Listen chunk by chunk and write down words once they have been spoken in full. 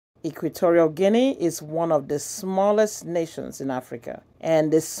Equatorial Guinea is one of the smallest nations in Africa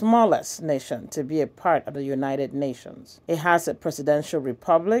and the smallest nation to be a part of the United Nations. It has a presidential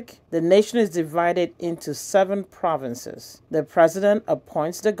republic. The nation is divided into 7 provinces. The president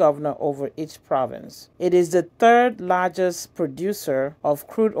appoints the governor over each province. It is the 3rd largest producer of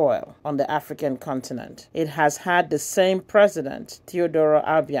crude oil on the African continent. It has had the same president, Teodoro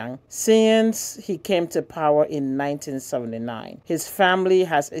Obiang, since he came to power in 1979. His family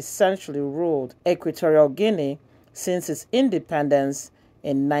has essentially ruled Equatorial Guinea since its independence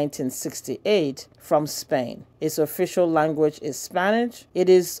in 1968 from Spain. Its official language is Spanish. It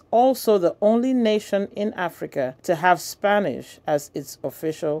is also the only nation in Africa to have Spanish as its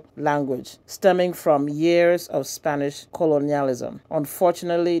official language, stemming from years of Spanish colonialism.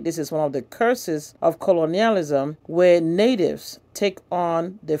 Unfortunately, this is one of the curses of colonialism, where natives take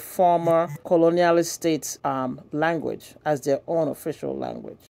on the former colonialist state's language as their own official language.